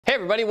Hey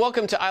everybody,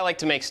 welcome to I Like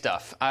to Make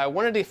Stuff. I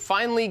wanted to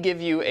finally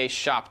give you a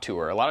shop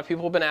tour. A lot of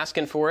people have been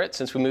asking for it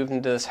since we moved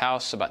into this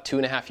house about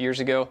 2.5 years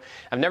ago.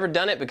 I've never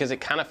done it because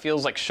it kind of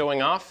feels like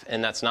showing off,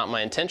 and that's not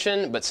my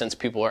intention, but since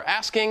people are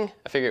asking,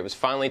 I figured it was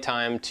finally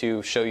time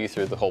to show you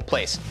through the whole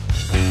place.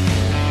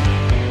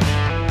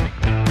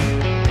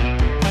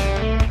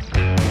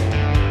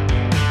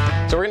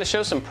 So we're going to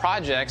show some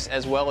projects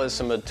as well as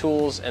some of the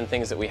tools and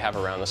things that we have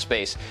around the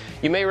space.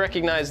 You may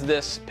recognize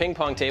this ping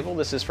pong table.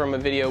 This is from a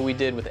video we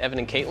did with Evan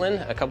and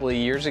Caitlin a couple of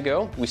years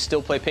ago. We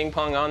still play ping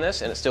pong on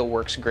this and it still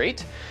works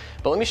great.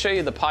 But let me show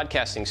you the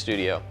podcasting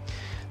studio.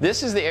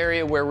 This is the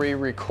area where we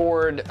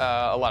record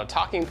a lot of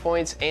talking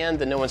points and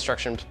the No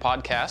Instructions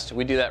podcast.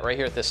 We do that right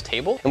here at this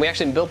table. And we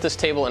actually built this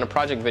table in a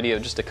project video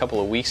just a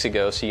couple of weeks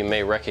ago, so you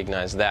may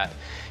recognize that.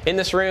 In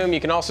this room, you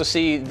can also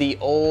see the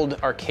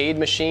old arcade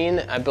machine.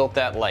 I built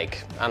that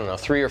like, I don't know,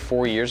 3 or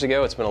 4 years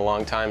ago. It's been a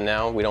long time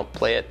now. We don't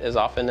play it as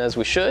often as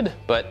we should,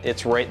 but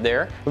it's right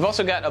there. We've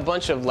also got a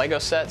bunch of Lego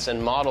sets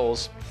and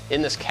models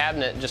in this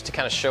cabinet just to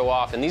kind of show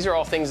off. And these are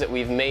all things that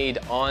we've made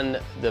on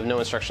the No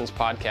Instructions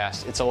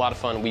podcast. It's a lot of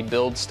fun. We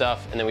build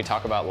stuff and then we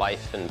talk about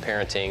life and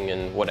parenting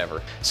and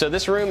whatever. So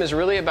this room is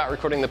really about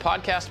recording the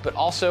podcast, but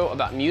also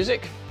about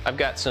music. I've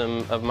got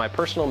some of my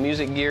personal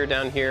music gear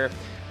down here.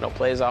 I don't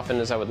play as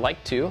often as I would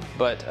like to,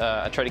 but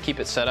I try to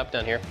keep it set up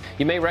down here.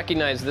 You may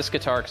recognize this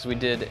guitar because we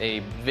did a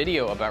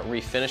video about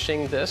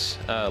refinishing this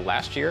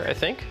last year, I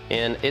think,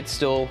 and it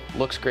still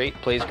looks great,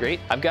 plays great.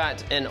 I've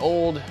got an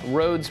old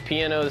Rhodes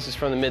piano. This is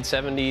from the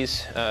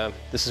mid-70s.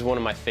 This is one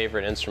of my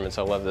favorite instruments.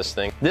 I love this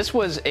thing. This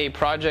was a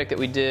project that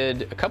we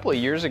did a couple of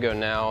years ago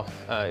now.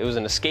 It was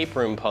an escape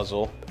room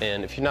puzzle,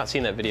 and if you've not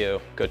seen that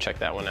video, go check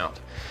that one out.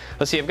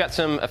 Let's see, I've got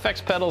some effects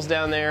pedals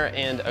down there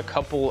and a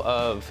couple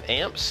of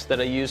amps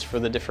that I use for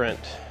the different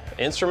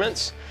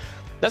instruments.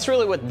 That's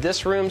really what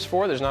this room's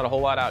for. There's not a whole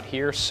lot out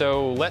here,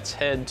 so let's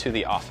head to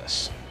the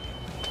office.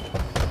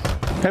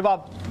 Hey,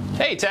 Bob.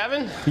 Hey,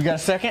 Tavin. You got a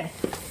second?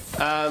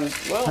 Well,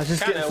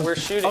 kind of. We're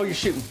shooting. Oh, you're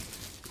shooting.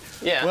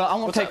 Yeah. Well, I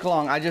won't take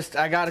long. I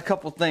got a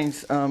couple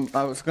things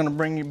I was going to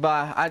bring you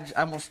by.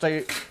 I'm going to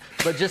stay,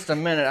 but just a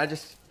minute. I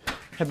just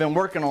have been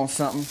working on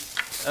something.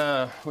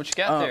 What you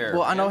got there?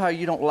 Well, I know how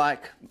you don't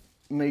like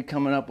me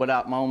coming up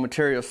without my own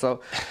material,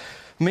 so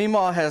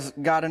Meemaw has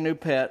got a new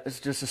pet. It's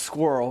just a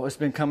squirrel. It's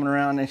been coming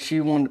around, and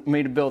she wanted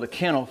me to build a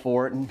kennel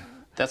for it. And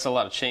that's a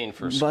lot of chain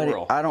for a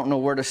squirrel. But I don't know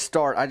where to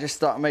start. I just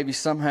thought maybe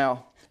somehow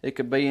it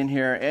could be in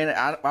here, and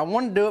I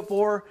wanted to do it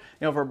for her,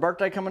 you know, for her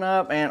birthday coming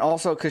up, and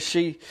also because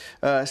she,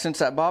 since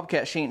that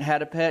bobcat, she ain't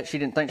had a pet. She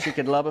didn't think she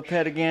could love a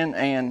pet again,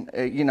 and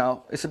you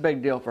know, it's a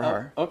big deal for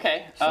her.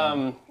 Okay.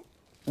 So.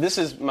 This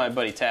is my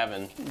buddy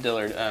Tavin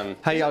Dillard.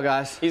 Hey y'all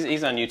guys.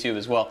 He's on YouTube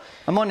as well.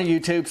 I'm on the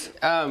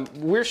YouTubes.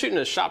 We're shooting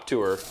a shop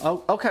tour.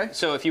 Oh, okay.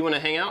 So if you want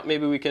to hang out,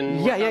 maybe we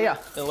can yeah.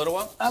 in a little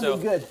while. That'd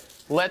be good.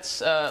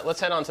 Let's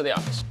head on to the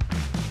office.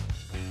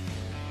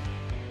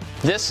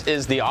 This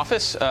is the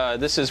office.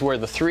 This is where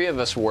the three of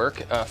us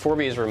work.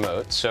 Forby is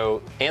remote.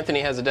 So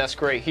Anthony has a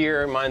desk right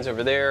here. Mine's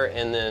over there.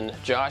 And then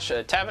Josh,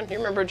 Tavin, you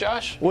remember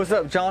Josh? What's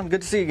up, John?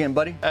 Good to see you again,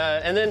 buddy.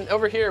 And then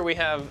over here we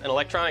have an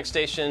electronic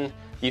station.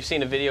 You've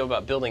seen a video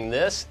about building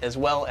this, as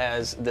well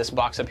as this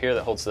box up here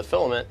that holds the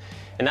filament,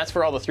 and that's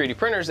for all the 3D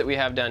printers that we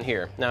have down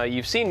here. Now,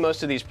 you've seen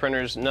most of these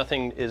printers.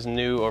 Nothing is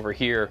new over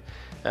here.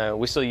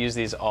 We still use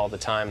these all the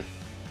time.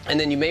 And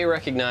then you may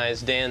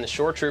recognize Dan, the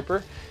shore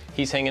trooper.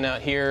 He's hanging out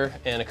here,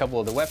 and a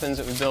couple of the weapons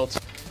that we built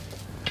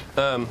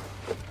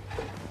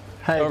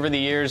over the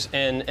years,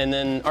 and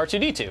then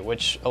R2-D2,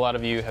 which a lot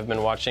of you have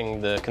been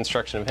watching the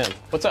construction of him.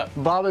 What's up?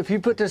 Bob, if you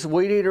put this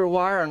weed eater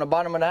wire on the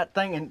bottom of that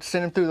thing and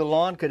send him through the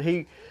lawn, could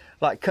he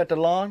like cut the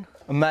lawn?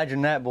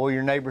 Imagine that, boy.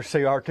 Your neighbors see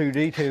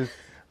R2-D2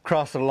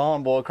 across the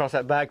lawn, boy, across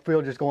that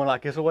backfield, just going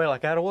like this away, like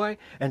that away,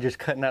 and just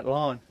cutting that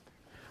lawn.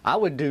 I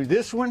would do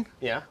this one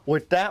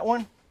with that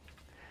one.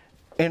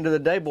 End of the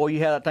day, boy, you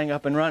have that thing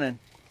up and running.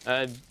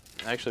 I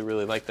actually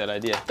really like that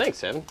idea.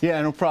 Thanks, Evan. Yeah,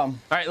 no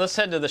problem. All right, let's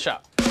head to the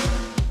shop.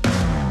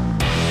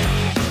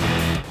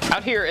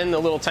 Out here in the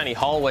little tiny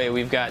hallway,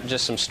 we've got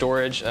just some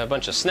storage, a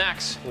bunch of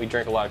snacks. We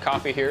drink a lot of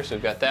coffee here, so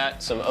we've got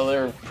that. Some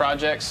other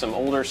projects, some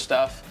older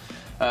stuff.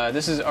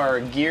 This is our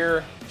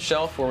gear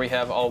shelf where we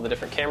have all the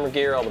different camera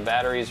gear, all the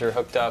batteries are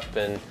hooked up,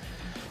 and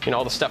you know,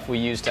 all the stuff we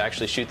use to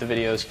actually shoot the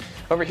videos.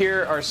 Over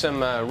here are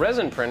some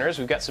resin printers.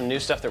 We've got some new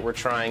stuff that we're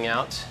trying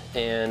out,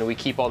 and we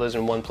keep all those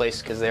in one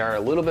place because they are a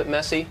little bit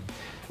messy.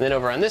 And then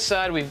over on this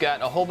side, we've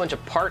got a whole bunch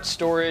of part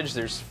storage.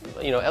 There's,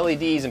 you know,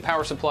 LEDs and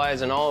power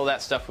supplies and all of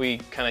that stuff we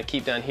kind of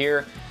keep down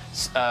here.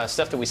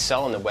 Stuff that we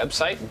sell on the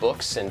website,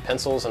 books and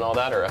pencils and all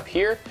that are up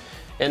here.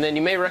 And then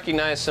you may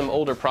recognize some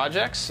older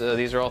projects.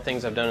 These are all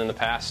things I've done in the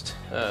past.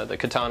 The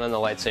katana and the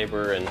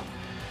lightsaber, and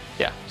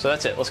yeah, so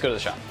that's it. Let's go to the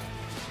shop.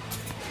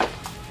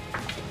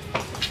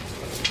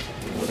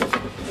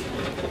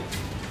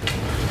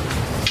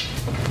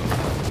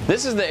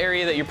 This is the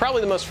area that you're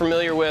probably the most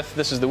familiar with.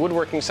 This is the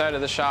woodworking side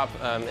of the shop,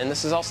 and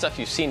this is all stuff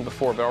you've seen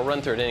before, but I'll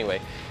run through it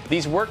anyway.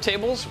 These work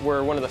tables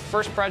were one of the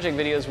first project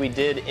videos we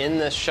did in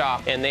this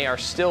shop, and they are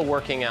still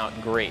working out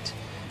great.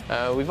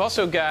 We've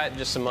also got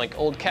just some like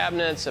old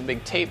cabinets, a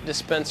big tape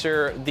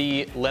dispenser,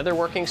 the leather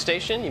working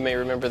station. You may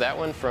remember that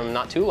one from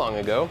not too long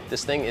ago.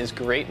 This thing is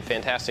great and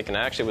fantastic, and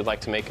I actually would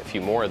like to make a few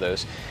more of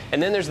those.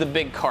 And then there's the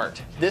big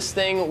cart. This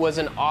thing was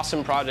an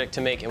awesome project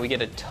to make, and we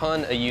get a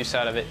ton of use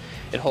out of it.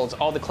 It holds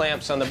all the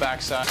clamps on the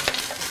backside.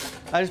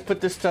 I just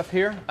put this stuff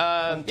here?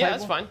 Yeah,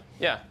 that's fine.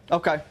 Yeah.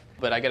 Okay.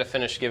 But I got to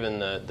finish giving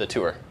the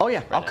tour. Oh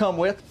yeah, I'll come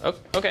with. Oh,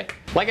 okay.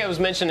 Like I was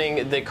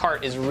mentioning, the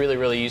cart is really,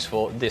 really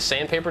useful. The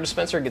sandpaper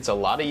dispenser gets a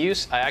lot of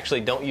use. I actually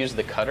don't use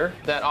the cutter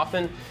that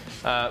often,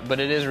 but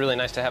it is really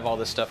nice to have all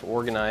this stuff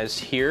organized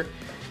here.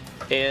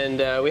 And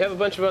we have a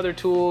bunch of other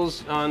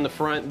tools on the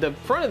front. The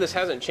front of this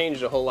hasn't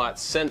changed a whole lot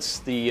since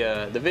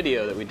the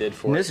video that we did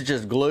for it. And this is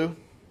just glue?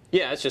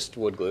 Yeah, it's just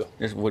wood glue.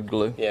 It's wood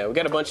glue? Yeah, we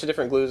got a bunch of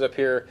different glues up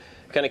here,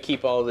 kind of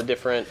keep all the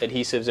different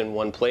adhesives in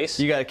one place.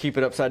 You got to keep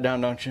it upside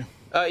down, don't you?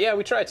 Yeah,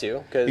 we try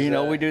to. Cause, you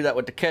know, we do that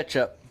with the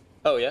ketchup.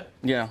 Oh, yeah?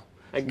 Yeah.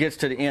 It gets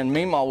to the end.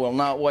 Meemaw will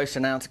not waste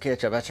an ounce of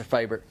ketchup. That's her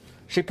favorite.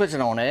 She puts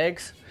it on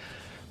eggs,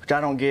 which I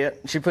don't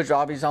get. She puts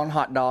obbies on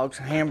hot dogs,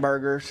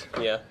 hamburgers.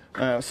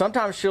 Yeah.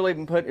 Sometimes she'll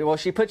even put, well,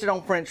 she puts it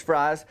on French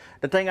fries.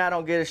 The thing I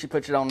don't get is she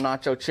puts it on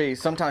nacho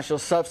cheese. Sometimes she'll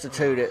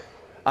substitute it.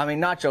 I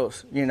mean,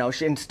 nachos, you know,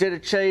 instead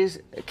of cheese,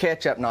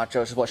 ketchup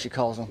nachos is what she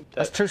calls them.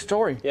 That's a true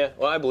story. Yeah,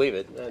 well, I believe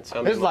it. That's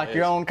it's like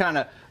your own kind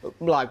of,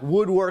 like,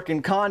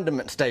 woodworking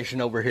condiment station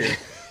over here.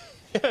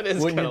 Yeah, it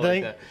is kind of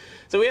like that.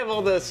 So we have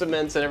all the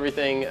cements and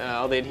everything,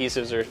 all the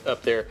adhesives are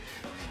up there.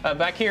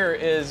 Back here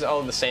is all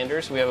of the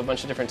sanders. We have a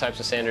bunch of different types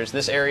of sanders.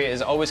 This area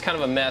is always kind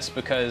of a mess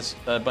because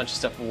a bunch of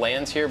stuff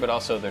lands here, but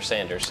also they're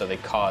sanders, so they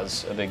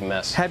cause a big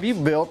mess. Have you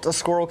built a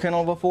squirrel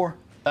kennel before?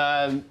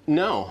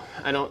 No,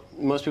 I don't.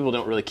 Most people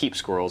don't really keep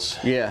squirrels.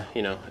 Yeah.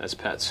 You know, as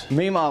pets.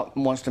 Meemaw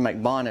wants to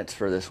make bonnets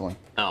for this one.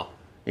 Oh.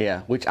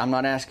 Yeah, which I'm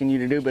not asking you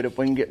to do, but if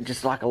we can get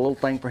just like a little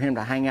thing for him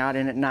to hang out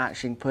in at night,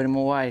 she can put him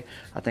away.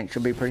 I think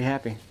she'll be pretty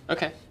happy.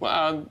 Okay.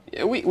 Well,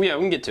 we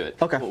can get to it.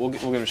 Okay. We'll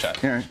give it a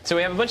shot. All right. So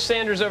we have a bunch of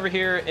sanders over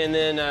here, and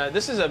then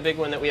this is a big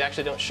one that we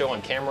actually don't show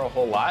on camera a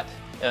whole lot.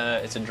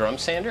 It's a drum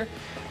sander.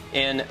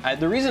 And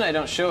the reason I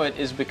don't show it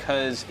is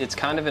because it's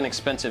kind of an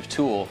expensive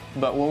tool,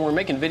 but when we're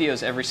making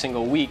videos every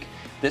single week,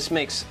 this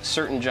makes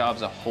certain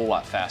jobs a whole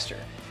lot faster.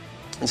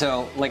 And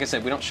so, like I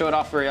said, we don't show it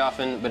off very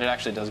often, but it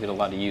actually does get a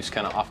lot of use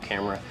kind of off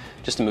camera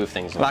just to move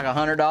things along. Like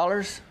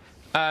 $100?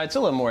 It's a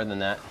little more than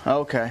that.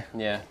 Okay.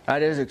 Yeah.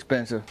 That is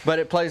expensive. But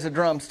it plays the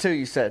drums too,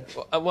 you said?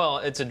 Well,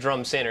 it's a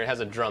drum sander. It has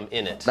a drum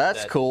in it.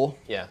 That's cool.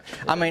 Yeah.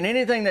 I mean,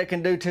 anything that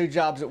can do two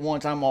jobs at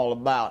once, I'm all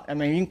about. I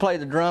mean, you can play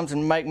the drums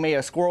and make me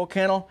a squirrel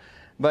kennel,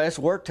 but it's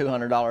worth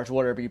 $200,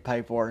 whatever you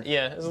pay for it.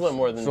 Yeah, it's a little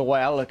more than... That's the way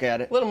I look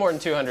at it. A little more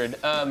than 200.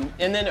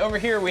 And then over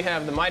here we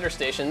have the miter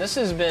station. This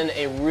has been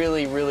a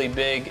really, really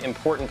big,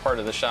 important part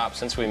of the shop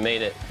since we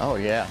made it. Oh,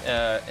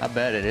 yeah. I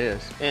bet it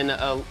is. And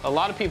a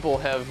lot of people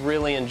have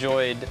really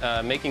enjoyed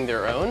making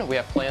their own. We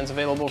have plans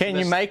available for this. Can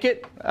you make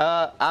it?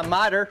 I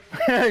miter.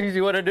 You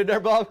see what I did there,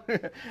 Bob?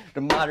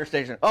 The miter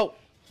station. Oh.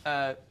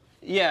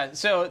 Yeah,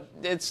 so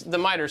it's the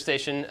miter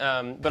station,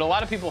 but a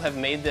lot of people have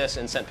made this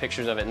and sent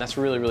pictures of it, and that's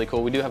really, really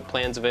cool. We do have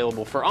plans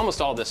available for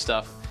almost all this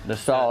stuff. The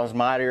saw is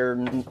mightier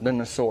than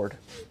the sword.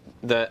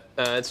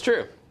 It's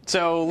true.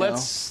 So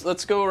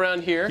let's go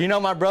around here. You know,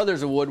 my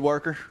brother's a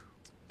woodworker.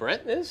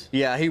 Brett is?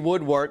 Yeah, he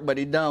would work, but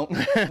he don't.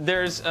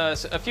 There's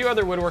a few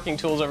other woodworking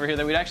tools over here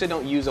that we actually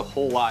don't use a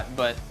whole lot,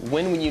 but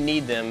when you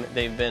need them,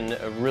 they've been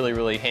really,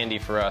 really handy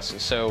for us.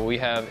 So we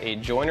have a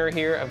joiner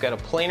here. I've got a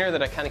planer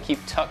that I kind of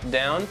keep tucked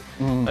down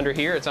under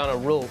here. It's on a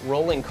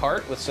rolling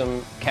cart with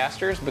some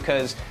casters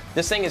because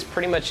this thing is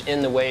pretty much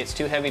in the way. It's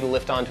too heavy to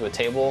lift onto a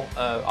table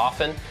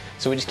often.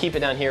 So we just keep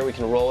it down here. We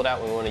can roll it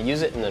out when we want to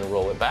use it and then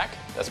roll it back.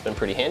 That's been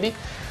pretty handy.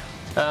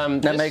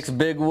 That makes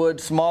big wood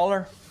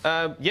smaller?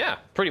 Yeah,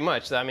 pretty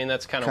much. I mean,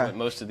 that's kind of what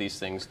most of these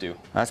things do.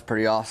 That's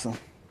pretty awesome.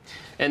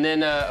 And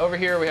then over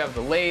here we have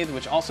the lathe,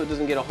 which also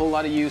doesn't get a whole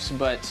lot of use,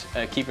 but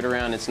keep it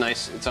around. It's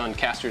nice. It's on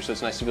casters, so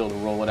it's nice to be able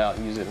to roll it out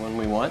and use it when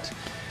we want.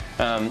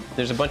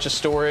 There's a bunch of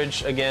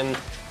storage. Again,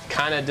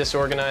 kind of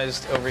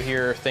disorganized over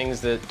here. Things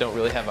that don't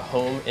really have a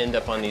home end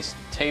up on these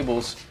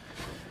tables.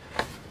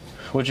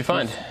 What'd you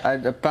find? I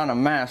found a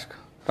mask.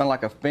 Found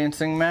like a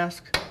fencing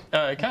mask.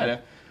 Kind of.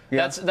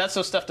 Yeah. That's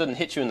so stuff doesn't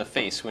hit you in the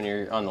face when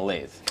you're on the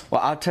lathe.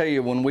 Well, I'll tell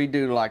you, when we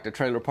do like the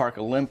Trailer Park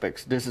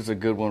Olympics, this is a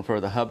good one for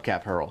the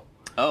hubcap hurl.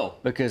 Oh.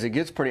 Because it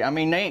gets pretty, I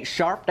mean, they ain't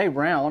sharp, they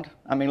round.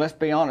 I mean, let's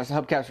be honest,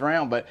 the hubcap's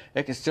round, but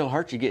it can still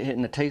hurt you get hit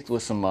in the teeth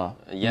with some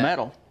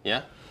metal.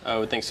 Yeah, I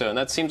would think so. And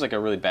that seems like a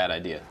really bad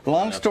idea.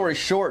 Long story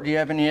short, do you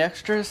have any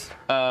extras?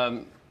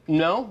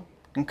 No.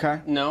 Okay.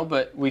 No,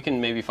 but we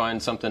can maybe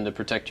find something to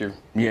protect your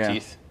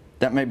teeth.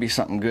 That may be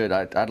something good.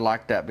 I'd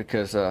like that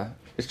because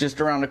it's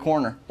just around the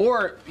corner.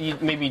 Or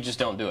maybe you just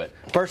don't do it.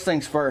 First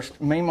things first,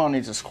 Meemaw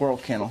needs a squirrel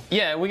kennel.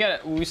 Yeah,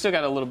 we still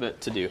got a little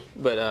bit to do,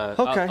 but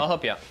okay. I'll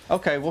help you out.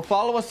 Okay, well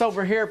follow us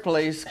over here,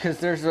 please, because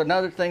there's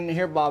another thing that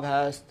here Bob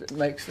has that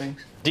makes things.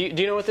 Do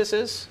you know what this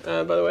is,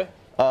 by the way?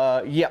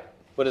 Yeah.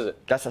 What is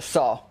it? That's a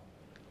saw.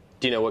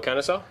 Do you know what kind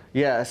of saw?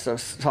 Yeah, it's a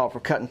saw for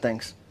cutting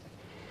things.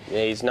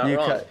 Yeah, he's not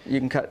wrong. You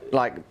can cut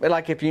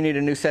like if you need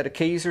a new set of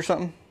keys or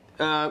something.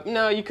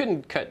 No, you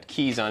couldn't cut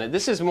keys on it.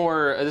 This is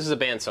more. This is a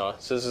bandsaw,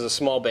 so this is a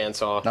small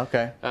bandsaw.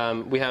 Okay.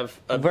 We have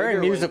a very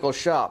musical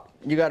shop.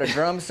 You got a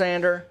drum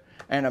sander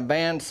and a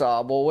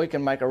bandsaw. Well, we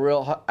can make a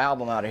real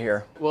album out of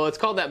here. Well, it's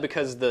called that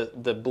because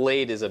the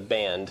blade is a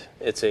band.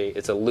 It's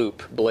a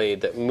loop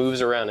blade that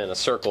moves around in a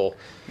circle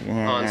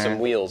on some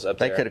wheels up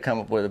there. They could have come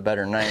up with a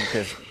better name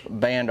because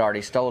band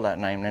already stole that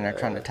name, and they're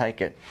trying to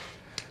take it.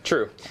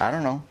 True. I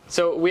don't know.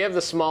 So we have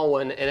the small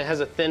one, and it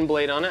has a thin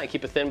blade on it. I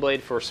keep a thin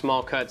blade for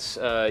small cuts.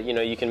 You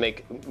know, you can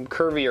make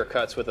curvier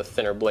cuts with a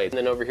thinner blade. And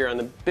then over here on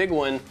the big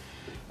one,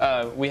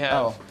 we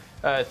have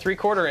a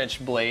 3/4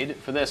 inch blade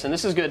for this, and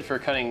this is good for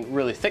cutting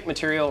really thick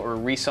material or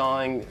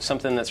resawing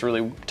something that's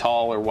really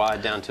tall or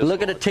wide down to.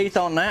 Look at the teeth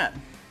on that.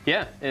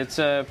 Yeah, it's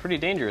pretty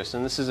dangerous,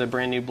 and this is a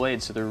brand new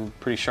blade, so they're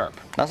pretty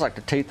sharp. That's like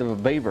the teeth of a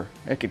beaver.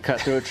 It could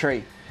cut through a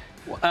tree.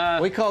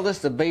 We call this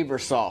the beaver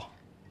saw.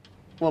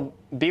 Well,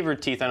 beaver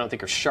teeth I don't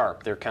think are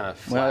sharp. They're kind of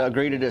flat. Well,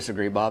 agree to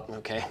disagree, Bob.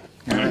 Okay.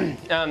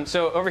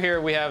 So over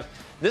here we have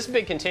this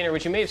big container,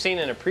 which you may have seen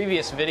in a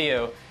previous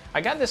video. I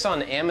got this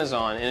on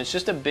Amazon, and it's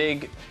just a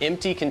big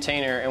empty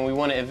container, and we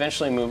want to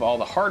eventually move all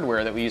the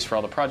hardware that we use for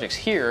all the projects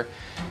here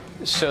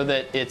so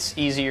that it's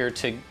easier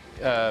to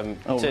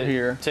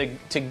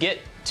get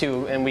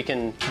to, and we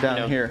can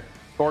here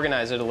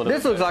organize it a little bit.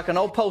 This looks like an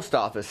old post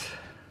office.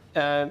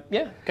 Yeah,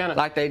 kind of.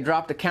 Like they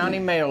dropped the county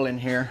mail in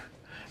here,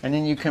 and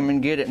then you come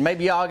and get it.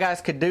 Maybe y'all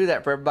guys could do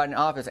that for everybody in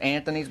the office.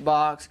 Anthony's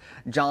box,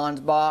 John's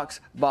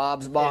box,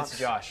 Bob's box. It's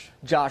Josh.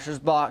 Josh's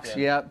box,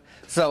 yep.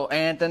 So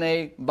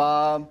Anthony,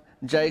 Bob,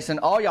 Jason,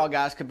 all y'all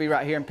guys could be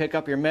right here and pick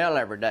up your mail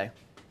every day.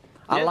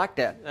 I like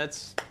that.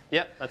 That's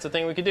a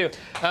thing we could do.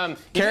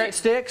 Carrot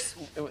sticks?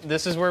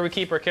 This is where we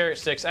keep our carrot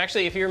sticks.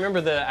 Actually, if you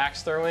remember the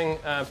axe throwing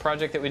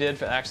project that we did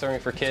for axe throwing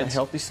for kids. It's a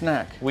healthy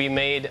snack. We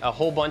made a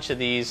whole bunch of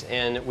these,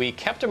 and we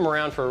kept them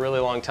around for a really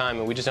long time,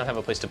 and we just don't have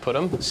a place to put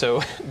them,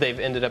 so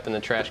they've ended up in the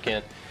trash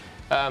can.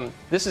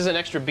 This is an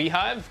extra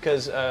beehive,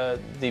 because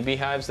the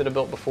beehives that I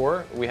built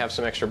before, we have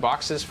some extra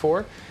boxes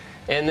for.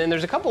 And then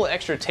there's a couple of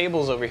extra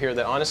tables over here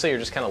that honestly are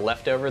just kind of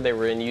leftover. They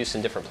were in use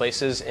in different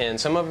places, and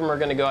some of them are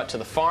going to go out to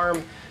the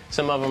farm.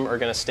 Some of them are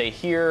going to stay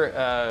here.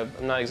 I'm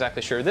not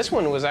exactly sure. This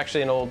one was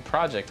actually an old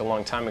project a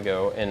long time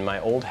ago in my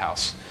old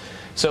house.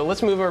 So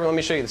let's move over. Let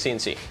me show you the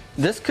CNC.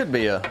 This could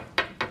be a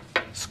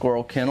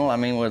squirrel kennel. I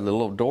mean, with a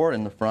little door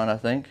in the front, I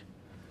think.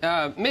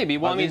 Maybe.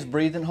 Well, Are these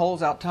breathing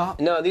holes out top?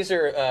 No, these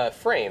are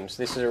frames.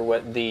 These are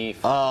what the.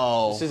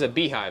 Oh. This is a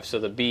beehive, so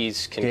the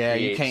bees can. Yeah,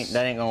 create... you can't.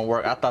 That ain't gonna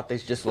work. I thought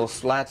these just little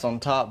slats on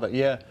top, but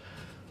yeah.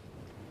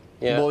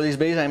 Yeah. Boy, these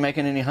bees ain't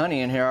making any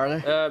honey in here, are they?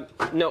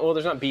 No. Well,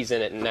 there's not bees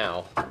in it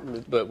now,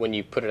 but when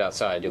you put it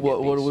outside, you'll get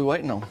bees. What are we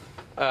waiting on?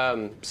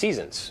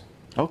 Seasons.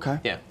 Okay.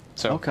 Yeah.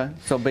 So. Okay.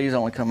 So bees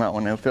only come out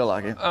when they feel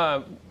like it.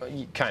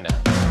 Kind of.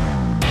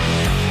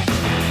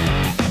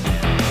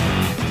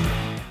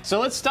 So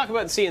let's talk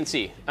about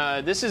CNC.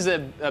 This is a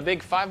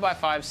big 5x5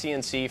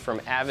 CNC from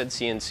Avid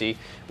CNC.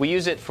 We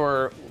use it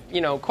for,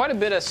 quite a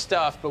bit of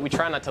stuff, but we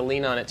try not to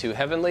lean on it too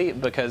heavily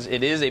because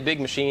it is a big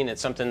machine.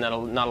 It's something that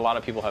not a lot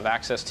of people have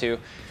access to.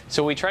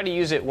 So we try to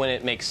use it when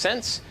it makes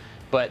sense,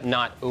 but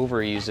not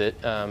overuse it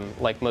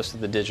like most of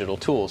the digital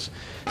tools.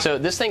 So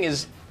this thing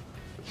is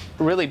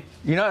really.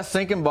 I was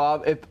thinking,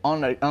 Bob, if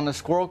on the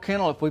squirrel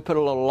kennel, if we put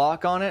a little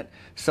lock on it,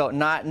 so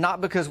not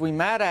because we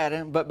mad at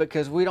him, but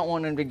because we don't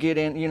want him to get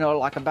in,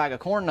 like a bag of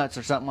corn nuts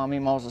or something while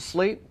Meemaw's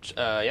asleep.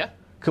 Yeah.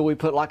 Could we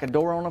put like a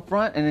door on the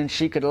front, and then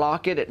she could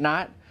lock it at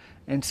night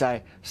and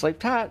say, "Sleep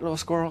tight, little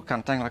squirrel," kind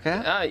of thing like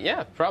that?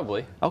 Yeah,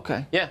 probably.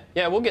 Okay.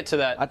 Yeah, we'll get to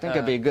that. I think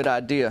that'd be a good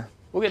idea.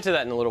 We'll get to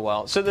that in a little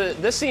while. So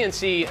this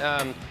CNC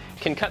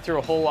can cut through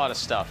a whole lot of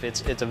stuff.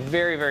 It's a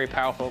very, very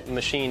powerful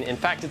machine. In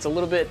fact, it's a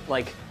little bit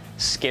like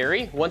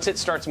scary. Once it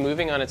starts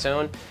moving on its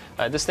own,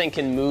 this thing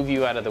can move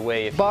you out of the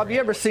way. Bob, you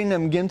ever seen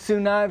them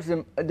Ginsu knives,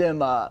 them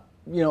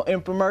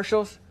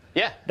infomercials?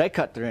 Yeah. They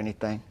cut through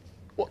anything.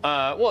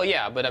 Well,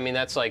 yeah, but I mean,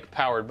 that's like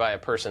powered by a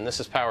person. This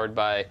is powered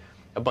by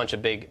a bunch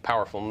of big,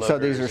 powerful motors. So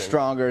these are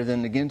stronger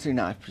than the Ginsu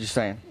knife, you're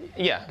saying?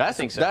 Yeah, I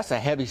think so. That's a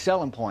heavy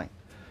selling point.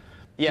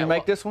 Yeah, Did you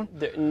make this one?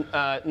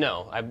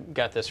 No, I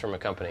got this from a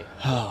company.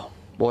 Oh,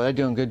 boy, they're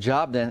doing a good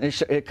job then.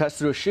 It cuts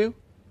through a shoe?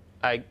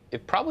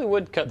 It probably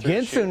would cut through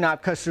a shoe. Ginsu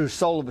knife cuts through the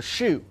sole of a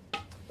shoe.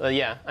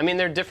 Yeah, I mean,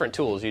 they're different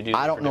tools. You do.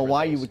 I don't know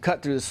why you would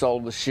cut through the sole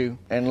of a shoe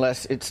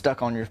unless it's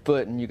stuck on your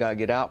foot and you got to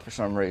get out for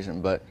some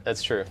reason. But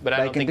that's true. But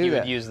I don't think you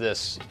would use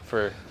this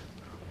for.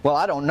 Well,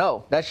 I don't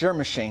know. That's your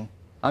machine.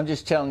 I'm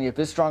just telling you, if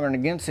it's stronger than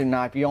a Ginsu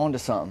knife, you're onto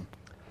something.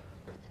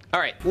 All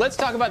right, let's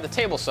talk about the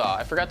table saw.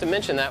 I forgot to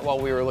mention that while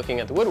we were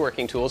looking at the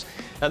woodworking tools.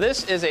 Now,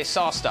 this is a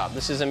saw stop.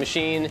 This is a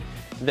machine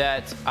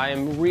that I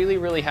am really,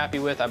 really happy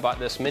with. I bought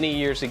this many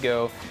years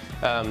ago,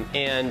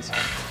 and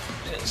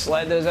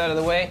slide those out of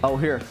the way. Oh,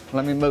 here,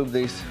 let me move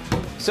these.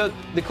 So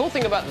the cool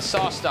thing about the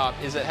saw stop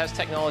is it has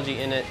technology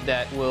in it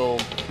that will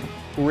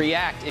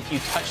react if you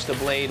touch the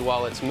blade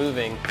while it's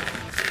moving.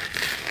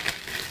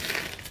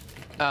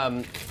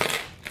 I'm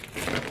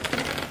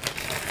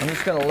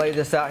just going to lay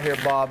this out here,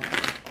 Bob.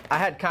 I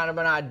had kind of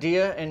an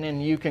idea, and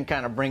then you can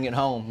kind of bring it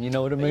home. You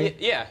know what I mean?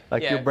 Yeah.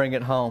 Like you'll bring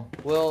it home.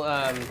 We'll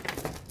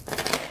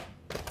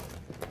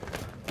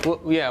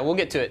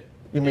get to it.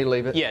 You mean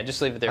leave it? Yeah, just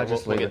leave it there.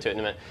 We'll get to it in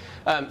a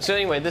minute. So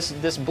anyway,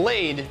 this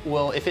blade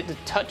will, if you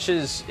touch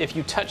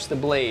the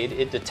blade,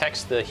 it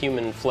detects the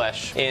human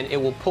flesh and it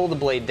will pull the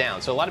blade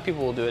down. So a lot of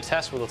people will do a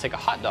test where they'll take a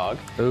hot dog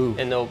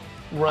and they'll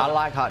run. I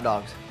like hot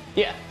dogs.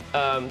 Yeah.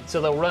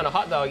 So they'll run a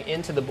hot dog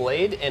into the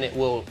blade and it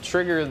will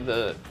trigger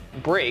the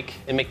brake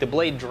and make the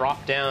blade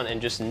drop down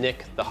and just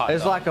nick the hot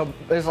dog.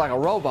 It's like a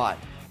robot.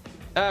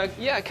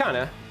 Yeah, kind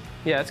of.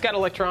 Yeah, it's got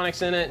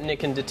electronics in it and it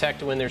can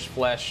detect when there's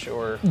flesh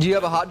or. Do you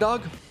have a hot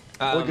dog?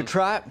 We could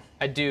try it.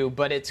 I do,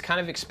 but it's kind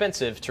of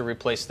expensive to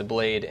replace the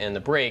blade and the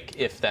brake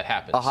if that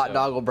happens. A hot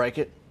dog will break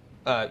it?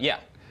 Yeah.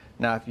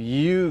 Now, if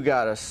you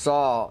got a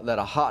saw that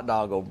a hot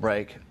dog will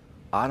break,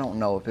 I don't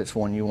know if it's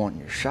one you want in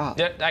your shop.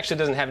 That actually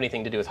doesn't have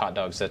anything to do with hot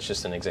dogs. That's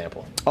just an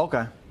example.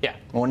 Okay. Yeah.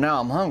 Well, now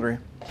I'm hungry.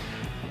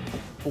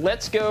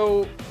 Let's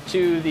go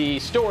to the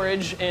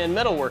storage and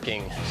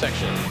metalworking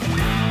section.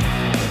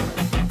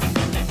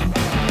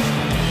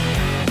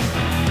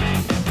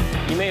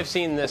 You may have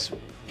seen this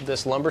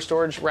lumber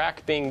storage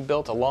rack being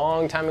built a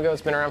long time ago.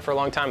 It's been around for a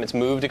long time. It's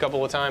moved a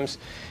couple of times.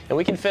 And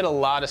we can fit a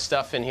lot of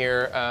stuff in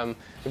here.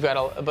 We've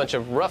got a bunch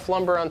of rough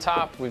lumber on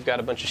top. We've got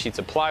a bunch of sheets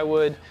of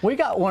plywood. We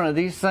got one of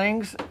these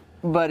things,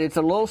 but it's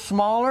a little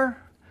smaller.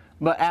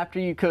 But after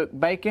you cook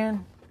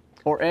bacon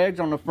or eggs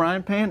on the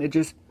frying pan, it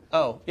just...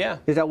 Oh, yeah.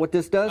 Is that what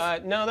this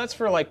does? No, that's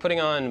for like putting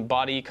on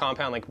body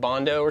compound like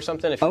Bondo or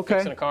something if you're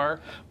fixing a car.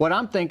 What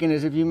I'm thinking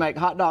is if you make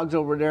hot dogs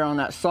over there on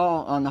that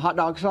saw, on the hot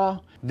dog saw,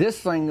 this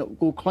thing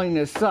will clean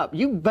this up.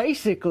 You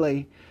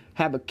basically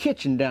have a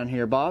kitchen down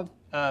here, Bob.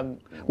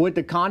 With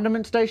the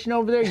condiment station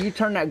over there, you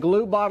turn that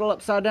glue bottle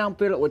upside down,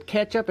 fill it with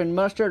ketchup and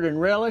mustard and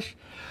relish.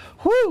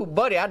 Whew,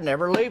 buddy, I'd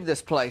never leave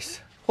this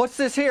place. What's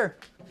this here?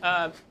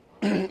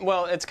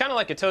 Well, it's kind of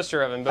like a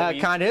toaster oven, but it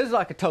kind of is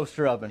like a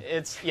toaster oven.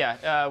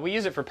 We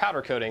use it for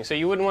powder coating, so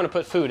you wouldn't want to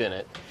put food in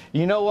it.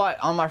 You know what?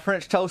 On my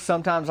French toast,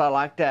 sometimes I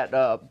like that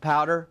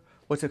powder.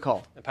 What's it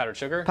called? The powdered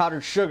sugar?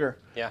 Powdered sugar.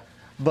 Yeah.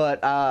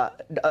 But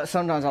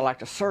sometimes I like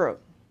the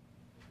syrup.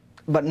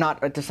 But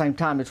not at the same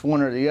time. It's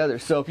one or the other.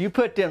 So if you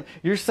put them,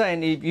 you're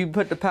saying if you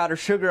put the powdered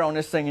sugar on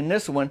this thing and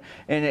this one,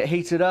 and it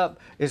heats it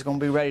up, it's going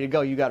to be ready to go.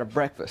 You got a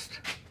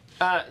breakfast.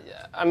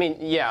 I mean,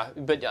 yeah,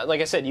 but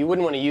like I said, you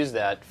wouldn't want to use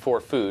that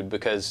for food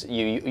because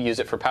you use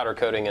it for powder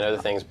coating and other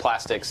things,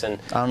 plastics and...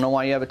 I don't know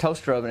why you have a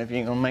toaster oven if you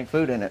ain't going to make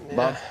food in it,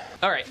 Bob.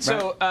 All right,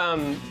 so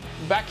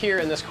back here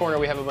in this corner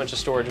we have a bunch of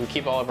storage. We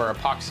keep all of our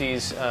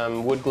epoxies,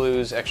 wood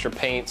glues, extra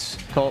paints.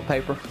 Toilet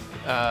paper.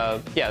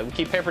 Yeah, we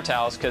keep paper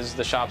towels because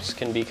the shops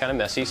can be kind of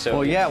messy. So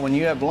well, yeah, when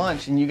you have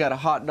lunch and you got a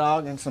hot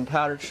dog and some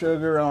powdered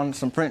sugar on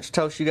some French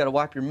toast, you got to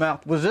wipe your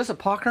mouth. Was this a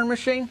popcorn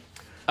machine?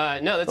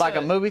 No, that's like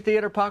a movie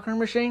theater popcorn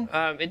machine?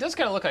 It does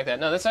kind of look like that.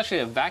 No, that's actually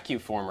a vacuum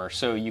former.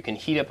 So you can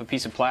heat up a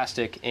piece of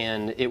plastic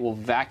and it will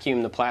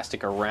vacuum the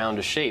plastic around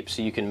a shape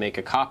so you can make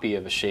a copy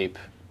of a shape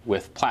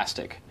with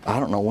plastic. I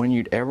don't know when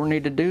you'd ever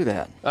need to do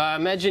that.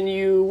 Imagine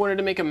you wanted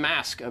to make a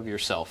mask of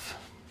yourself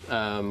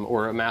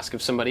or a mask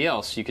of somebody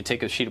else. You could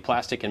take a sheet of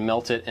plastic and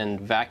melt it and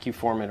vacuum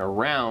form it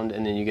around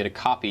and then you get a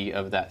copy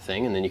of that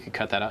thing and then you could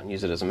cut that out and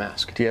use it as a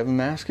mask. Do you have a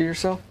mask of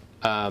yourself?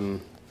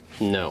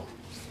 No.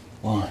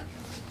 Why?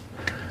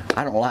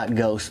 I don't like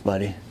ghosts,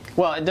 buddy.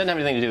 Well, it doesn't have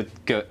anything to do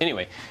with ghosts.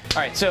 Anyway,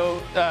 all right,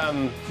 so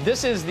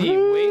this is the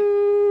weight.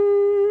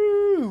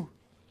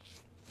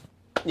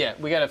 Yeah,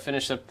 we got to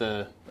finish up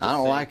the I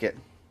don't thing. like it.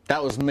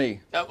 That was me.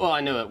 Well,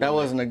 I knew it. That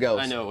wasn't a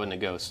ghost. I know it wasn't a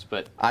ghost,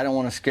 but... I don't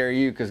want to scare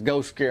you because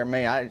ghosts scare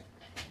me.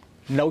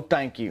 No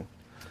thank you.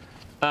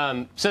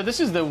 So this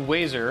is the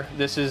Wazer.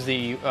 This is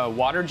the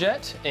water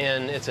jet,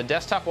 and it's a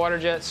desktop water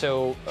jet.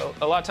 So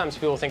a lot of times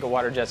people think of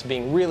water jets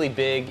being really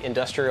big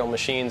industrial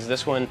machines.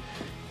 This one,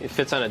 it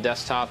fits on a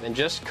desktop and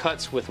just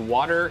cuts with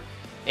water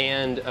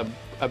and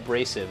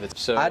abrasive.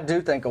 So I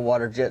do think of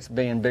water jets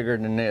being bigger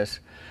than this.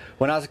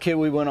 When I was a kid,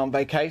 we went on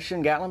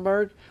vacation,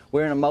 Gatlinburg. We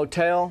were in a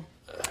motel,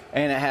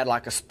 and it had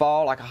like a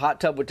spa, like a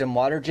hot tub with them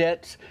water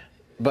jets.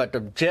 But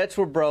the jets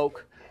were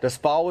broke. The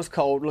spa was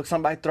cold. Look,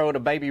 somebody throwed a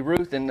baby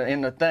Ruth in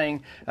the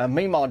thing.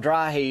 Meemaw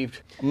dry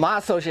heaved. My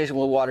association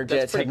with water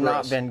jets have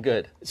not been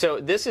good. So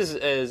this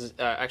is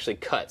actually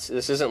cuts.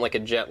 This isn't like a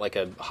jet, like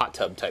a hot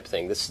tub type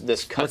thing. This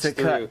cuts What's it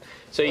through. cut?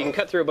 So you can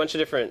cut through a bunch of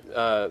different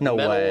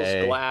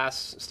metals,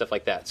 glass, stuff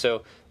like that.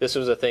 So this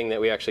was a thing that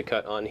we actually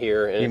cut on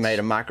here. And you made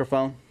a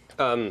microphone?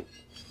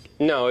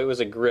 No, it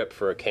was a grip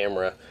for a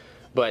camera.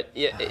 But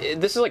yeah,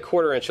 this is like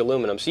 1/4-inch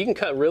aluminum, so you can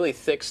cut really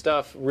thick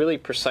stuff really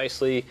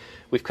precisely.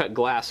 We've cut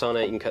glass on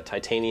it, you can cut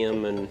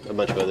titanium and a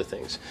bunch of other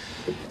things.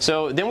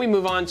 So then we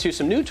move on to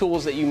some new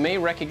tools that you may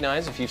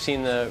recognize if you've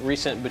seen the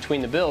recent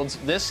Between the Builds.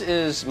 This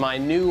is my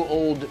new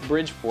old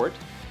Bridgeport.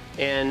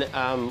 And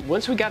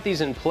once we got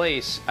these in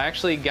place, I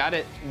actually got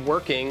it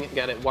working,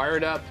 got it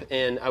wired up,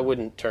 and I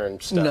wouldn't turn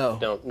stuff.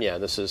 No. Yeah,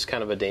 this is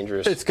kind of a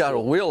dangerous... It's got a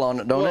wheel on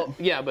it, don't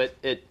it? Yeah, but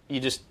you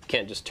just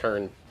can't just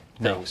turn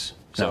things.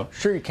 No.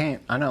 Sure you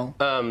can't. I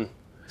know.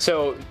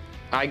 So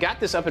I got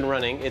this up and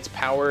running. It's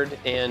powered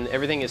and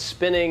everything is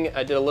spinning.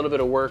 I did a little bit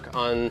of work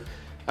on,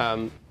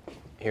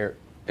 here,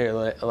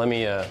 let me,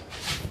 here,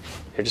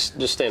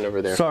 just stand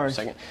over there for a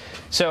second.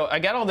 So I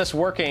got all this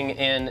working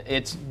and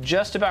it's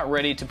just about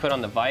ready to put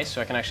on the vise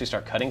so I can actually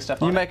start cutting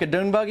stuff on it. You make a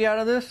dune buggy out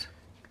of this?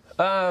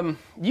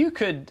 You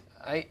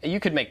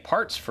could make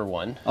parts for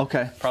one.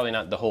 Okay. Probably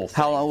not the whole thing.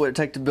 How long would it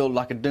take to build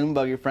like a dune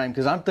buggy frame?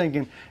 Because I'm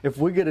thinking if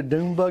we get a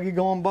dune buggy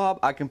going, Bob,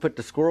 I can put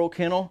the squirrel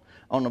kennel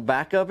on the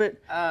back of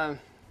it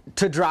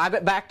to drive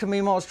it back to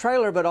Meemaw's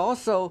trailer, but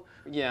also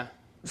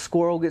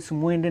squirrel get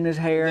some wind in his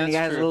hair and he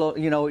has a little,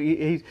 you know,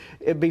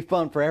 it'd be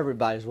fun for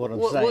everybody is what I'm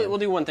saying. We'll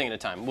do one thing at a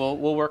time.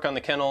 We'll work on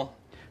the kennel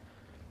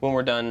when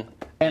we're done.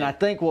 And I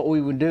think what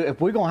we would do, if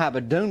we're going to have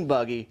a dune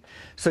buggy,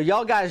 so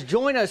y'all guys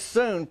join us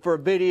soon for a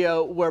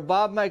video where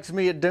Bob makes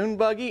me a dune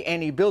buggy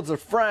and he builds a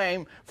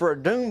frame for a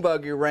dune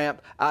buggy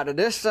ramp out of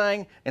this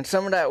thing and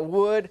some of that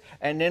wood,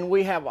 and then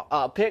we have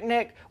a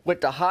picnic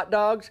with the hot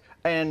dogs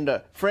and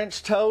the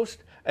French toast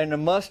and the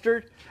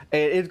mustard.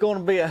 It's going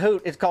to be a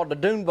hoot. It's called the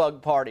Dune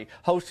Bug Party,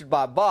 hosted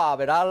by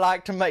Bob at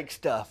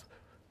ILikeToMakeStuff.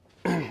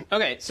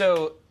 Okay,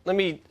 so let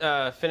me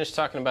finish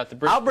talking about the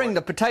Bridgeport. I'll bring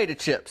the potato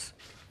chips.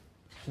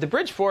 The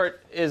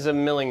Bridgeport is a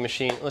milling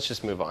machine. Let's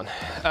just move on.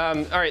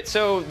 All right,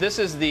 so this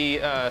is the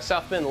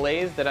South Bend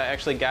lathe that I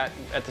actually got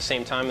at the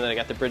same time that I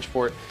got the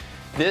Bridgeport.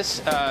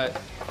 This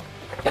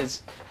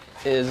is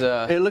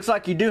it looks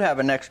like you do have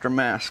an extra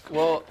mask.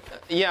 Well,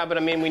 yeah, but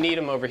I mean, we need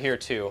them over here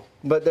too.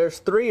 But there's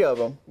 3 of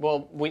them.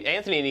 Well,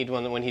 Anthony needs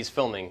one when he's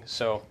filming,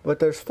 so. But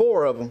there's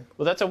 4 of them.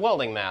 Well, that's a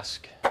welding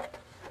mask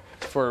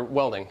for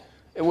welding.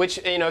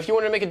 Which, you know, if you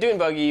wanted to make a dune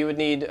buggy, you would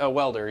need a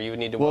welder. You would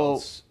need to weld.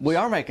 Well, we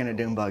are making a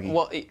dune buggy.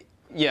 Well,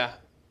 yeah.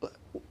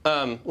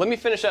 Let me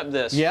finish up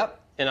this. Yep.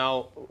 And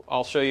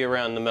I'll show you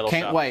around the metal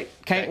shop. Can't wait.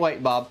 Can't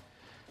wait, Bob.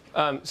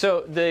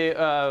 So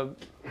the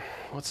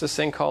what's this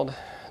thing called?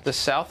 The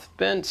South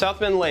Bend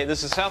lathe.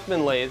 This is South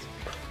Bend lathe.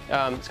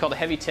 It's called a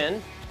heavy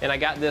 10, and I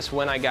got this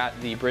when I got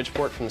the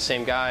Bridgeport from the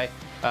same guy.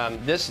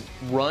 This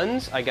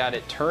runs. I got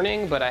it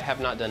turning, but I have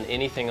not done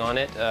anything on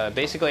it.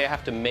 Basically, I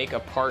have to make a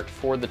part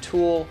for the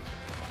tool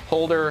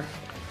holder,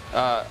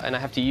 and I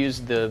have to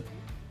use the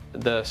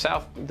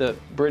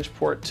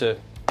Bridgeport to.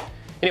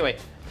 Anyway,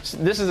 so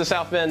this is the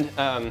South Bend,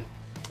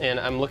 and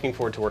I'm looking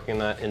forward to working on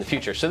that in the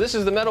future. So this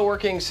is the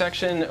metalworking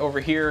section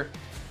over here.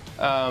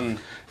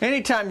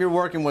 Anytime you're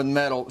working with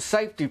metal,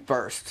 safety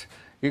first.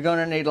 You're going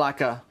to need like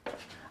a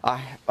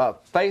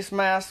face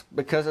mask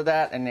because of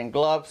that, and then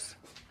gloves.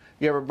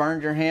 You ever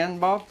burned your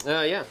hand, Bob?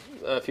 Yeah,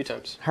 a few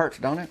times. Hurts,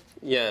 don't it?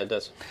 Yeah, it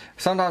does.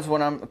 Sometimes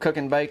when I'm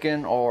cooking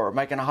bacon or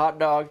making a hot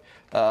dog,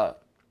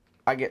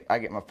 I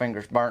get my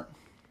fingers burnt.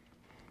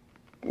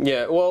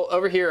 Yeah, well,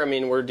 over here, I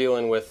mean, we're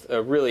dealing with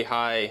a really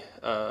high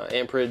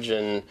amperage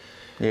and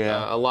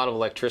a lot of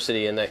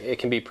electricity, and it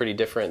can be pretty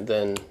different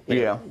than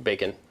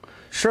bacon.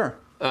 Sure.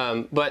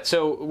 But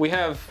so we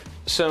have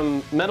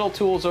some metal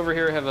tools over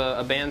here. I have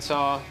a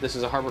bandsaw. This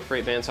is a Harbor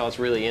Freight bandsaw. It's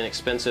really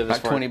inexpensive.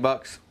 Like 20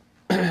 bucks?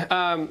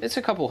 It's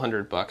a couple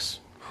 $100.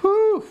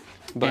 Whew.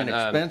 But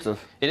inexpensive.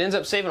 It ends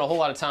up saving a whole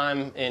lot of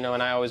time, you know,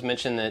 and I always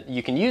mention that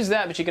you can use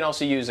that, but you can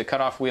also use a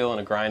cutoff wheel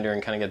and a grinder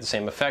and kind of get the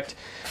same effect.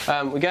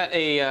 We got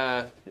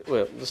a,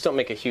 well, let's don't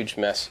make a huge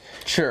mess.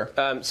 Sure.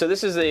 So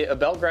this is a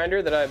belt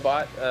grinder that I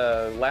bought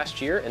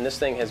last year, and this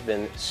thing has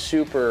been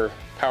super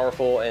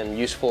powerful and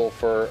useful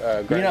for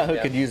grinding. You know who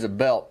could use a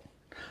belt?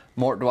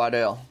 Mort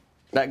Dwidell.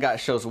 That guy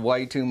shows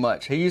way too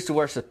much. He used to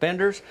wear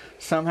suspenders.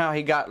 Somehow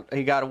he got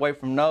away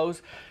from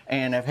those,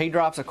 and if he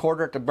drops a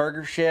quarter at the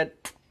burger shed,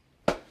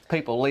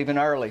 people leaving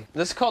early.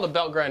 This is called a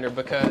belt grinder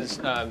because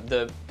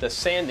the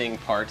sanding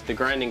part, the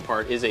grinding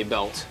part, is a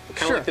belt.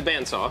 Kind of like the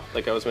bandsaw,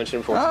 like I was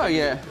mentioning before. Oh,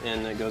 yeah.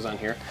 And it goes on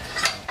here.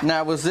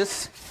 Now, was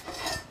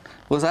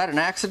that an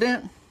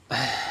accident?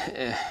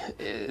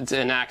 It's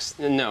an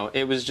accident. No,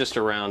 it was just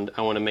around.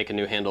 I want to make a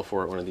new handle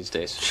for it one of these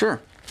days. Sure.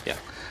 Yeah.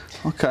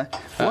 Okay.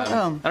 What,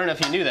 I don't know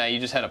if you knew that. You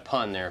just had a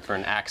pun there for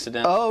an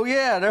accident. Oh,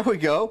 yeah, there we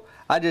go.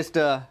 I just,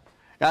 I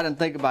didn't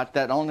think about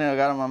that. The only thing I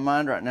got on my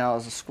mind right now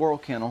is a squirrel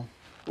kennel.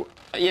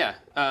 Yeah,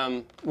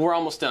 we're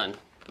almost done.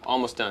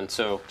 Almost done.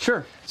 So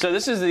sure. So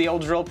this is the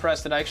old drill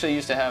press that I actually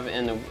used to have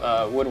in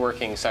the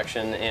woodworking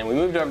section, and we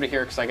moved over to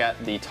here because I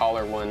got the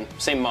taller one.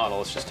 Same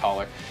model, it's just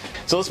taller.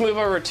 So let's move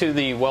over to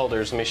the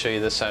welders. Let me show you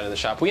this side of the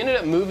shop. We ended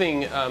up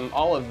moving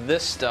all of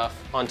this stuff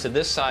onto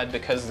this side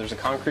because there's a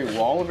concrete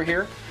wall over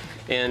here,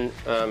 and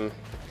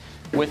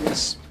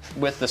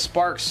with the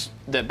sparks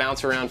that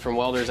bounce around from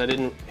welders, I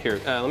didn't. Here,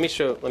 let me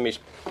show.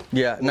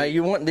 Yeah. Now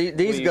you want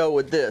these go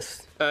with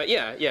this.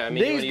 Yeah. I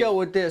mean, these go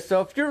with this.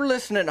 So if you're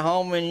listening at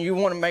home and you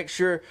want to make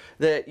sure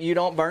that you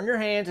don't burn your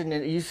hands and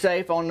that you're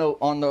safe on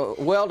the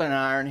welding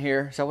iron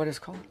here, is that what it's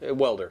called? A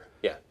welder.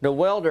 Yeah. The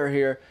welder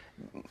here,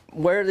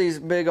 wear these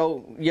big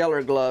old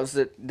yeller gloves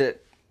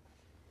that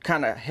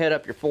kind of head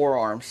up your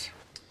forearms.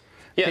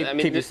 Yeah, I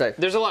mean, keep you safe.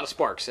 There's a lot of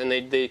sparks, and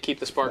they keep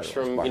the sparks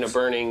from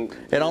burning.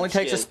 It only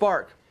takes a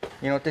spark.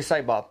 You know what they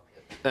say, Bob?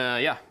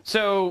 Yeah,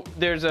 so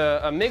there's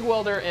a MIG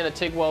welder and a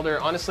TIG welder.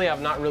 Honestly,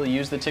 I've not really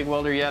used the TIG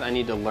welder yet. I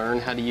need to learn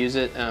how to use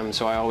it,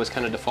 so I always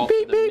kind of default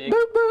to the MIG.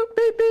 Boop, boop,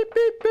 beep, beep,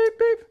 beep, beep,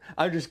 beep.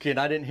 I'm just kidding,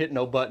 I didn't hit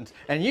no buttons.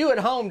 And you at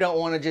home don't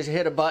want to just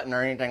hit a button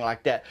or anything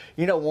like that.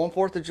 You know, one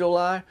 4th of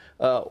July,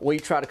 we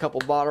tried a couple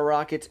bottle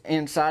rockets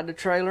inside the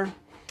trailer.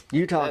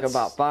 You talk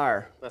about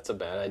fire. That's a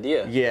bad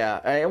idea.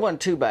 Yeah, it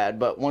wasn't too bad,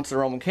 but once the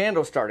Roman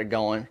candle started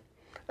going,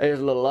 it was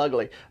a little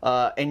ugly.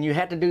 And you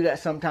have to do that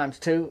sometimes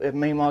too. If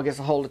Meemaw gets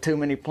a hold of too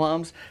many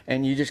plums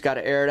and you just got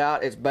to air it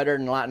out, it's better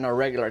than lighting a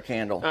regular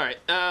candle. All right.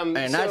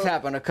 And that's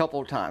happened a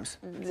couple of times.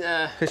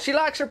 Because she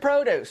likes her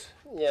produce.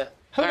 Yeah.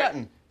 Who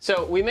doesn't?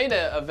 So we made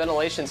a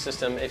ventilation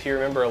system. If you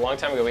remember, a long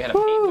time ago, we had a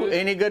paint booth.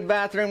 Any good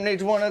bathroom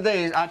needs one of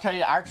these. I tell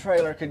you, our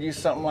trailer could use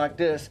something like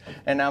this.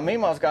 And now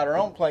Meemaw's got her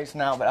own place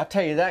now, but I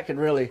tell you, that could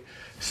really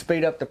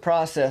speed up the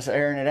process of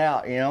airing it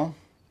out, you know?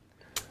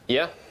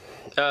 Yeah.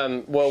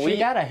 Well, she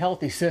got a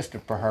healthy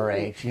system for her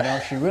age, you know,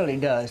 she really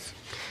does.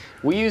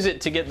 We use it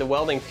to get the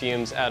welding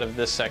fumes out of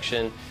this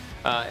section,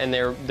 and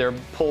they're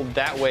pulled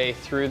that way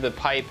through the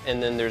pipe,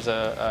 and then there's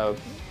a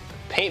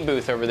paint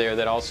booth over there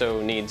that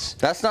also needs...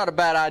 That's not a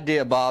bad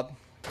idea, Bob.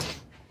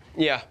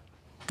 Yeah.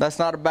 That's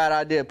not a bad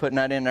idea, putting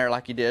that in there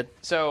like you did.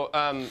 So,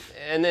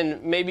 and then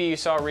maybe you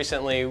saw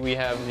recently we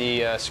have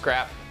the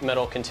scrap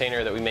metal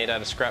container that we made out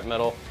of scrap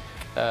metal.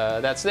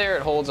 That's there,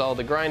 it holds all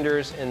the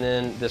grinders, and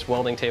then this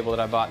welding table that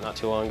I bought not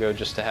too long ago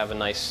just to have a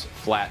nice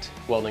flat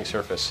welding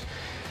surface.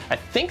 I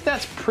think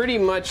that's pretty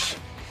much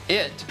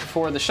it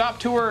for the shop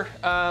tour.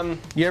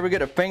 You ever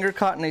get a finger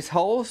caught in these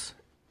holes?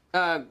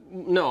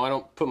 No, I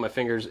don't put my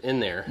fingers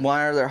in there.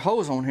 Why are there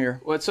holes on here?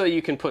 Well, it's so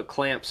you can put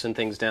clamps and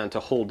things down to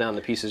hold down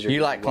the pieces you're...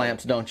 You like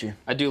clamps, don't you?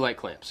 I do like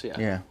clamps,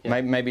 yeah.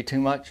 Yeah. Maybe too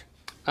much?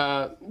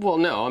 Well,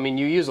 no, I mean,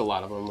 you use a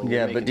lot of them when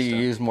you're making but do you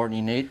stuff. use more than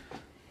you need?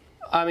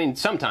 I mean,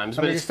 sometimes,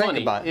 but it's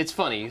funny. It's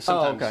funny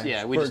sometimes. Oh, okay.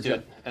 Yeah, we just do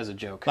it as a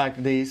joke. Like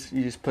these,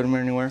 you just put them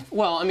anywhere?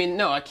 Well, I mean,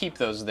 no, I keep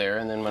those there,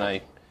 and then when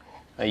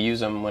I use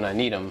them when I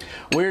need them.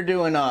 We're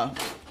doing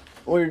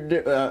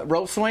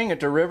rope swing at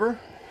the river,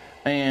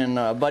 and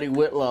Buddy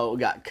Whitlow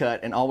got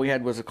cut, and all we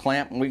had was a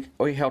clamp, and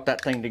we held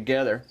that thing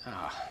together.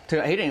 He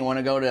didn't want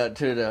to go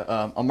to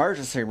the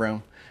emergency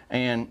room.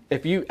 And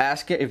if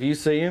you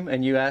see him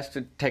and you ask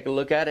to take a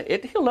look at it,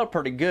 it healed up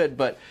pretty good,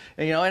 but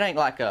you know, it ain't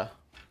like a...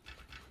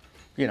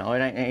 You know, it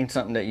ain't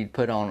something that you'd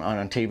put on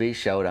a TV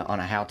show on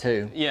a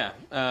how-to. Yeah,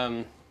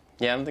 yeah,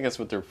 I don't think that's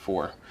what they're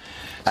for.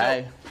 So,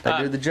 hey, they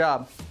do the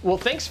job. Well,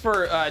 thanks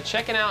for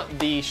checking out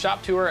the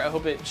shop tour. I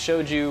hope it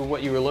showed you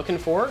what you were looking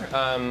for.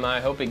 I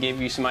hope it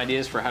gave you some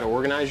ideas for how to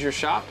organize your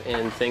shop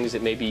and things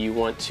that maybe you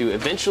want to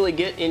eventually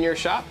get in your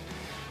shop.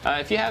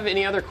 If you have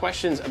any other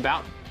questions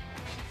about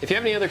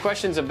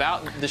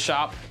the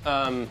shop,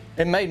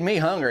 it made me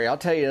hungry, I'll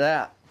tell you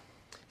that.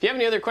 If you have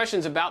any other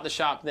questions about the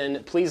shop,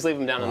 then please leave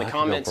them down in the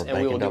comments,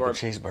 and we will do our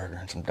cheeseburger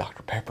and some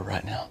Dr. Pepper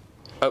right now.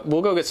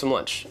 We'll go get some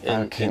lunch.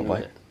 I can't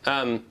wait.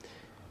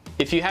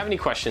 If you have any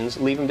questions,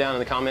 leave them down in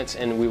the comments,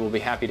 and we will be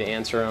happy to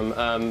answer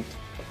them.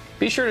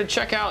 Be sure to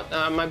check out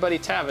my buddy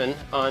Tavin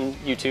on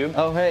YouTube.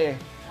 Oh, hey,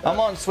 I'm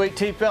on Sweet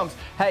Tea Films.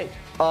 Hey,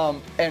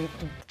 and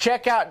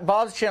check out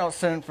Bob's channel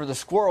soon for the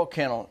squirrel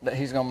kennel that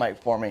he's gonna make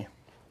for me.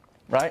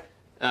 Right?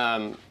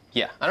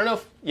 Yeah. I don't know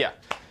if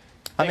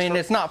I mean,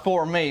 it's not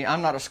for me.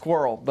 I'm not a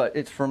squirrel, but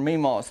it's for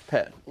Meemaw's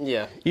pet.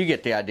 Yeah. You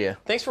get the idea.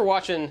 Thanks for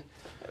watching.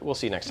 We'll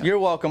see you next time. You're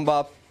welcome,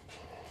 Bob.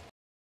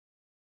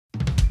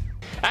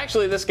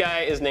 Actually, this guy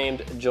is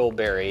named Joel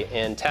Berry,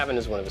 and Tavin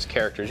is one of his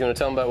characters. You want to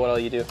tell him about what all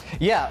you do?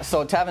 Yeah,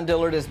 so Tavin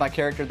Dillard is my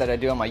character that I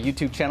do on my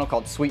YouTube channel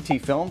called Sweet Tea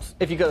Films.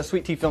 If you go to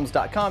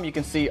sweetteafilms.com, you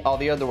can see all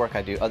the other work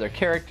I do, other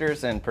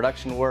characters and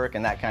production work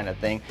and that kind of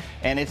thing.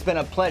 And it's been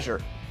a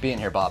pleasure being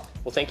here, Bob.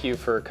 Well, thank you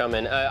for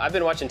coming. I've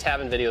been watching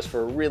Tavin videos for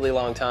a really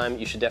long time.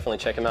 You should definitely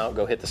check him out.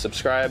 Go hit the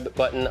subscribe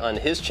button on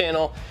his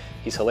channel.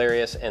 He's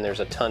hilarious, and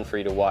there's a ton for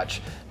you to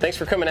watch. Thanks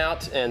for coming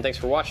out, and thanks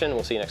for watching.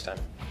 We'll see you next time.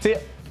 See ya.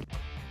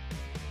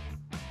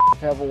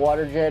 Have a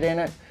water jet in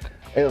it.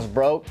 It was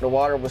broke. The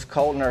water was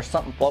cold, and there's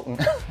something floating.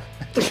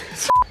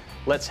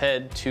 Let's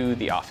head to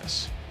the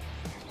office.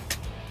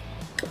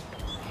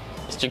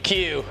 Mr.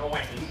 Q.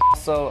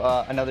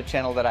 Also, another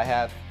channel that I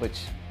have, which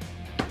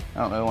I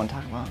don't know what I'm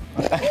talking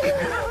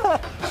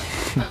about.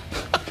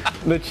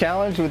 The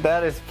challenge with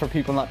that is for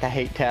people not to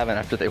hate Tavin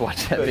after they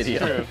watch that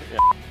video. True.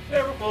 Yeah.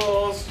 April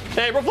Fools!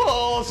 April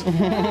Fools!